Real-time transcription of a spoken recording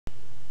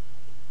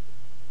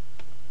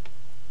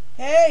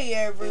Hey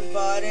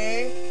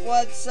everybody,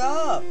 what's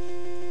up?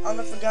 I'm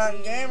the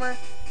Forgotten Gamer,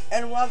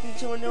 and welcome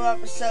to a new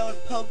episode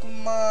of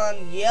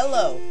Pokemon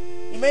Yellow.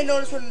 You may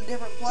notice we're in a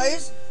different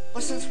place,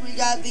 but since we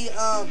got the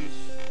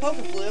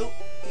Pokeflute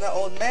and the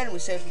old man we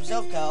saved from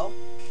Zilko,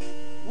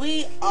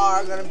 we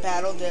are gonna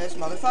battle this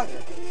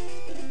motherfucker.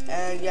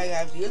 And yeah, you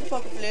have to use the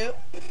Pokeflute,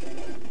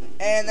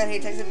 and then he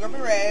takes a grumpy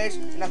rage,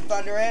 and I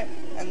thunder it,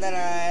 and then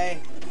I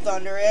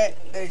thunder it,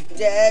 and he's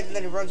dead, and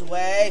then he runs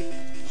away,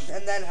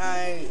 and then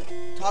I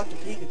talk to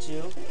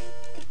Pikachu.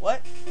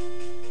 What?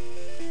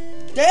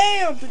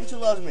 Damn, Pikachu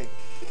loves me.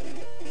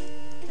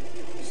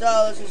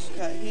 So let's just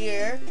cut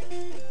here,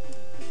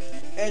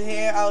 and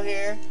here, out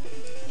here,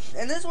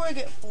 and this is where I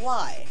get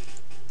Fly.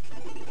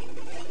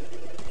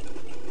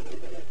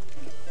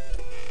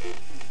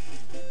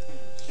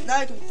 Now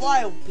I can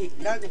fly.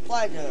 Now I can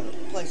fly to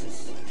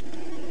places.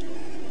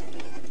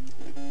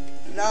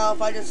 Now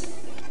if I just,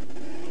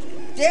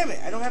 damn it,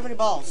 I don't have any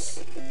balls.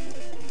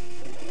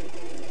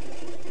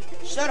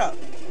 Shut up.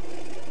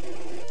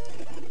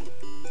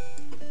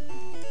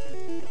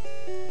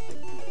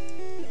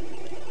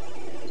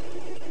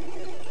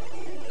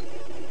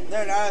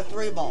 There, now I have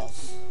 3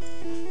 balls.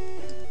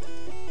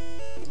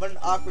 What an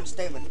awkward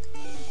statement.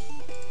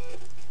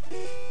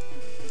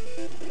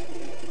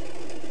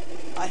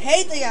 I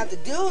hate that you have to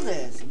do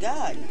this.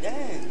 God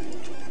dang.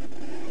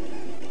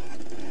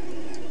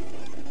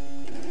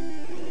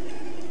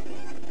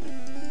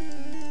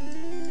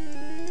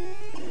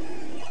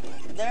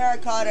 There, I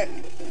caught it.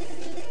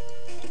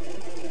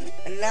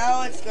 And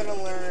now it's gonna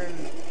learn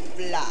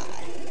Fly.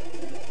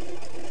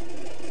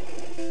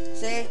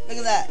 See? Look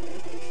at that.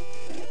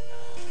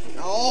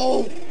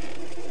 No!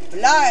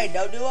 Fly,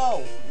 don't do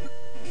O.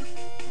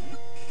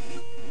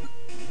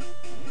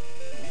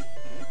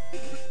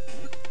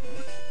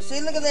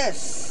 See, look at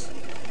this.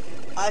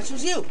 I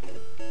choose you.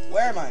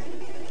 Where am I?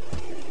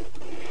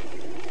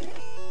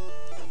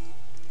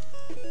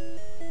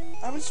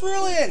 I'm in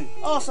Cerulean.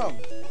 Awesome.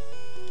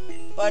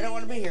 But I don't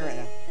want to be here right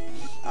now.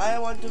 I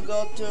want to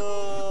go to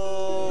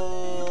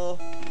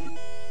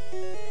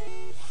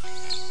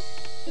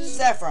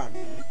Saffron.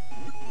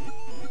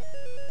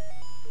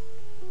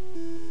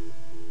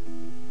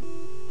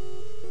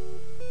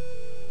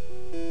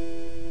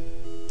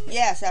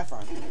 Yeah,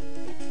 Saffron.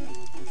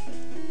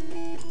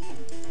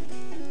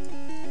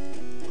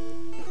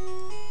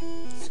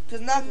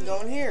 Because now I can go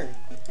in here.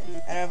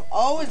 And I've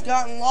always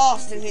gotten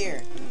lost in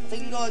here. I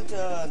think you can go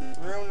to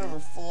room number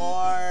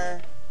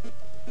 4.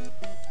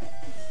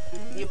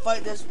 You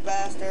fight this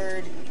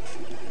bastard.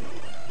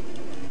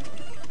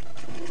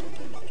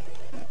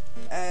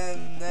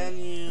 And then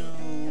you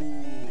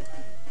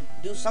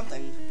do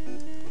something.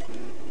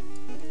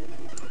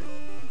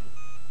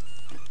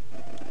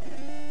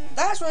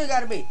 That's where you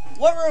gotta be.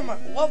 What floor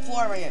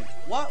am I in?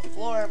 What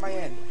floor am I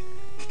in?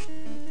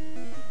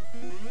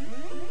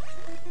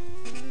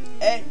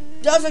 It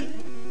doesn't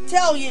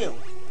tell you.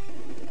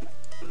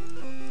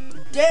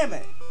 Damn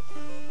it.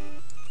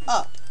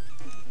 Up.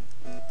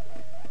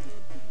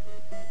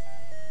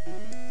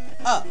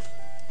 Up.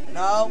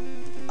 No.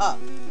 Up.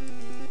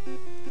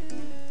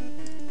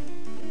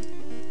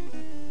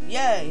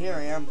 Yay, here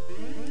I am.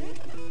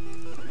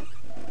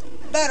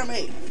 Battle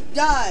me.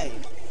 Die.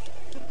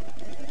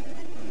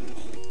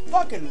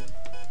 Fucking.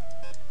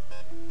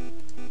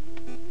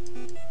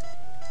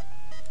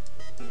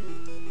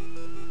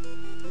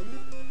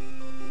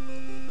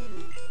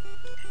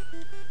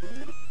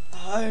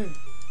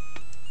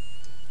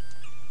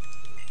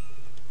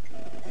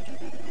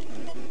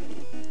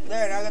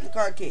 There, now I got the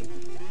card key.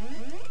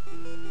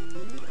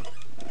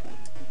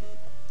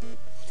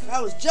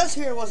 I was just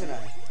here, wasn't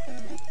I?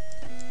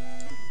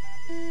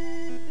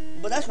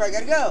 But that's where I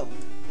gotta go.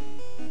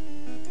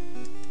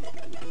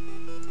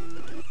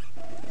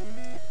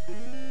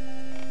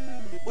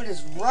 Which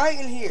is right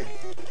in here.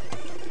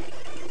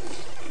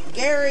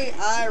 Gary,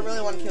 I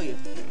really want to kill you.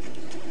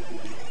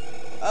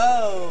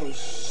 Oh,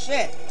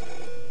 shit.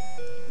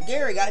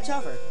 Gary got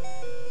tougher.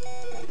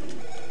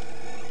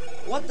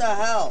 What the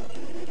hell?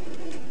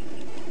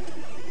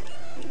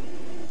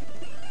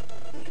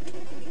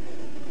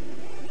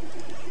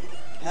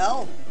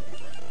 Hell?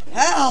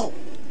 Hell!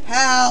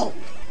 Hell!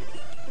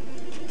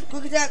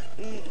 Quick attack!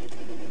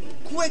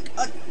 Quick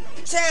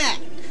attack!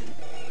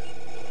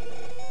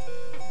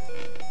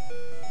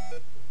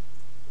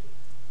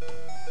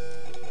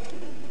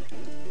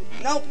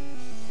 Nope.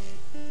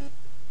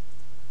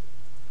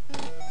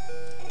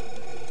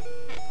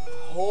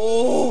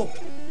 Oh!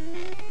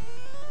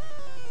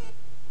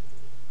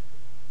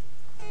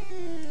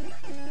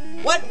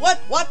 What?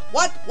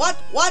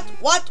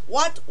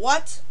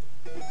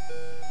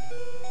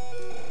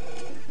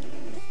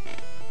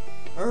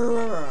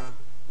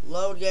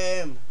 Load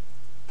game.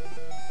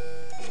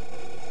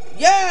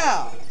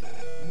 Yeah!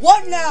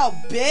 What now,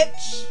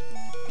 bitch?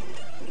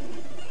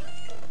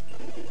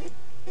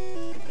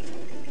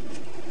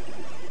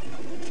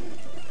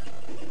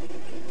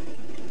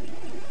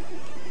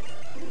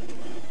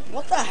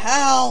 What the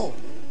hell?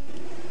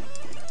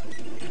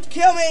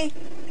 Kill me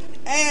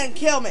and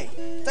kill me.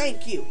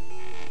 Thank you.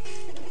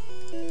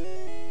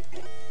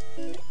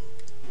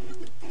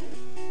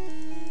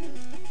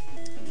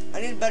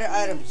 better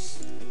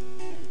items.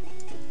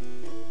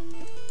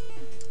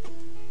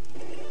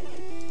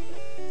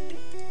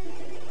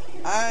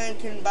 I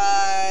can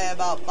buy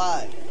about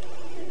 5.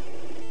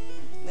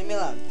 Leave me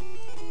alone.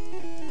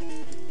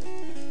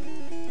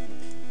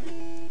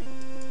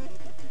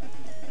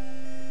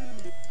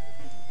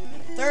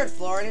 Third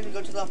floor, I need to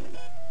go to the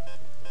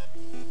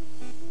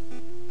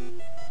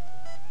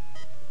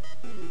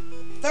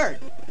third.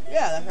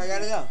 Yeah, that's where I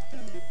gotta go.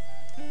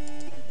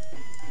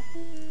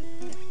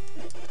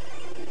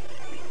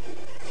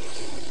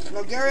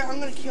 No, Gary, I'm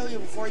gonna kill you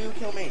before you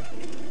kill me.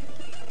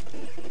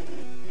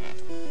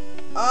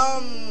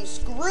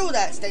 Screw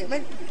that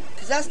statement,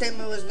 because that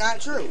statement was not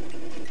true.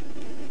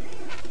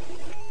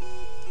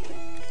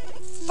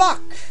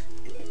 Fuck!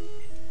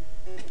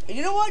 And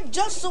you know what?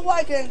 Just so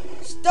I can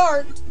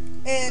start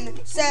in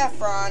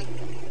Saffron.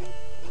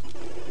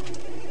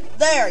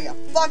 There, you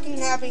fucking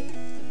happy?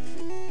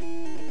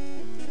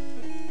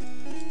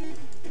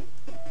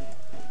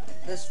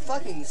 This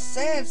fucking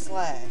sand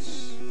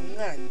slash. I'm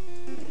gonna...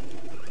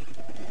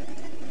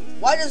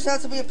 Why does it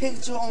have to be a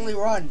Pikachu only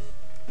run?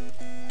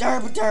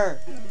 Durbadur!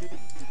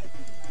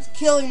 It's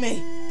killing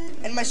me!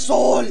 And my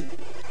soul!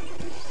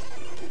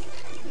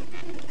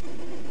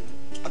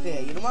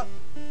 Okay, you know what?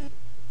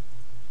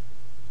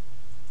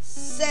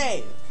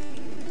 Save!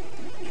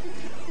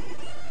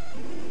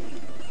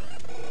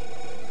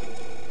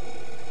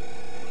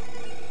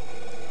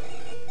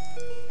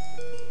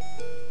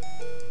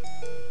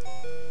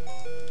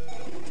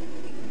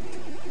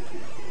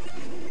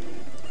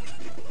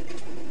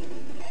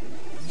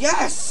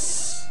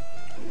 Yes!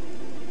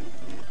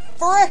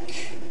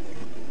 Frick!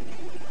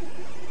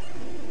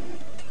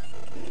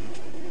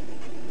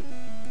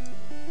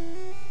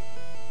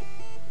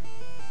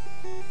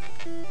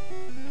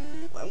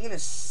 Well, I'm gonna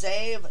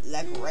save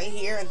like right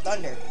here in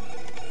Thunder.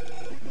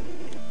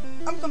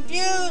 I'm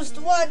confused!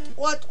 What?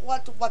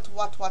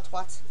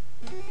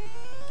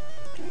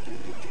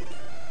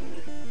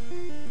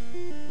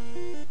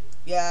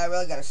 Yeah, I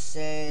really gotta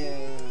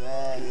save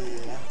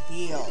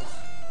heals.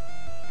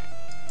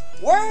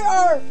 Where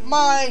are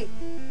my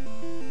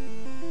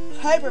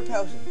hyper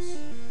potions?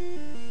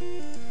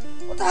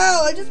 What the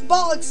hell? I just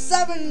bought like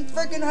 7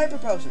 freaking hyper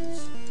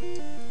potions.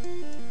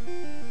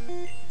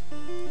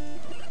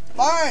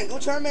 Fine, go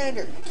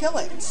Charmander. Kill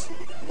it.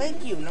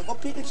 Thank you. Now go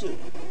Pikachu.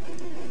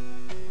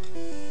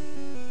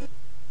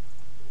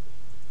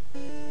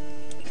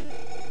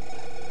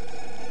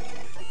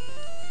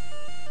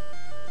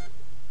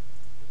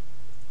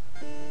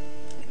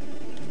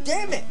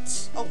 Damn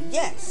it! Oh,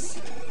 yes.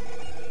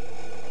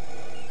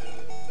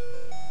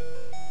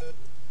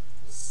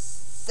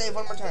 Save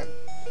one more time.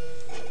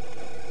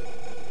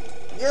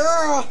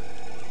 Yeah!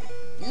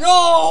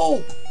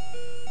 No!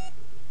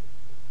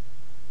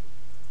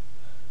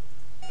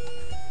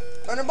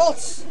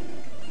 Thunderbolts!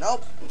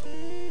 Nope.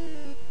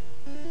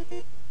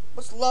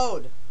 What's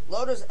load?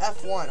 Load is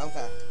F1,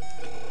 okay.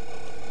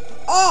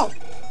 Oh!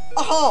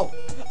 Oh!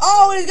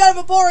 Oh, he's got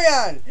a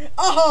Vaporeon!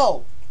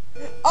 Oh!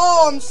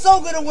 Oh, I'm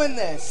so gonna win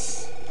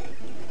this!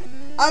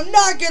 I'm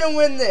not gonna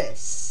win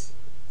this!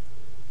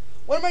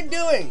 What am I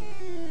doing?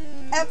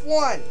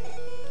 F1!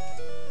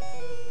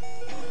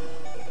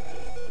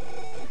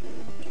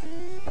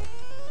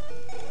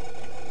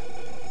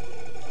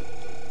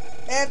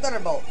 And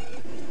Thunderbolt.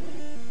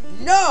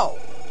 No!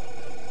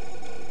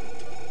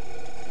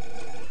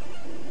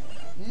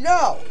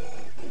 No!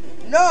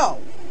 No!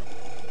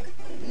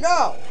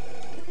 No!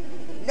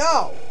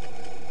 No!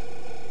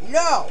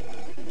 No!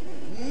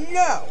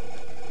 No!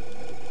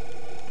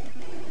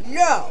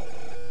 No!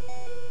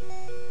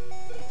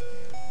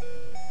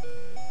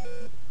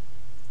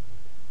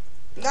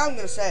 Now I'm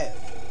gonna save.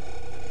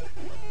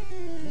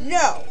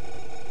 No!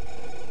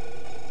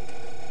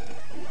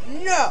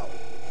 No!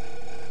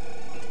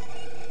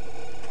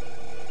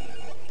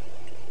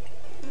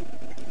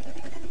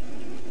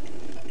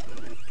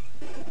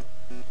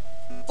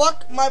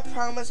 Fuck my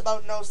promise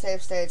about no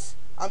save states.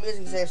 I'm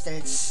using save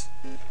states.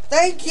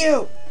 Thank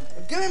you!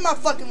 Give me my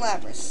fucking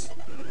Lapras.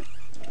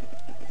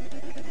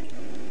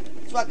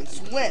 So I can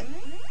swim.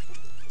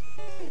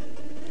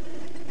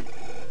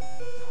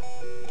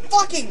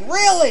 Fucking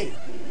really?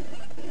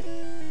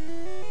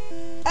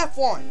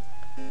 F1.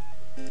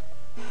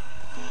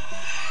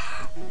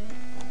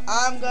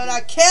 I'm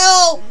gonna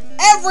kill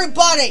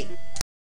everybody!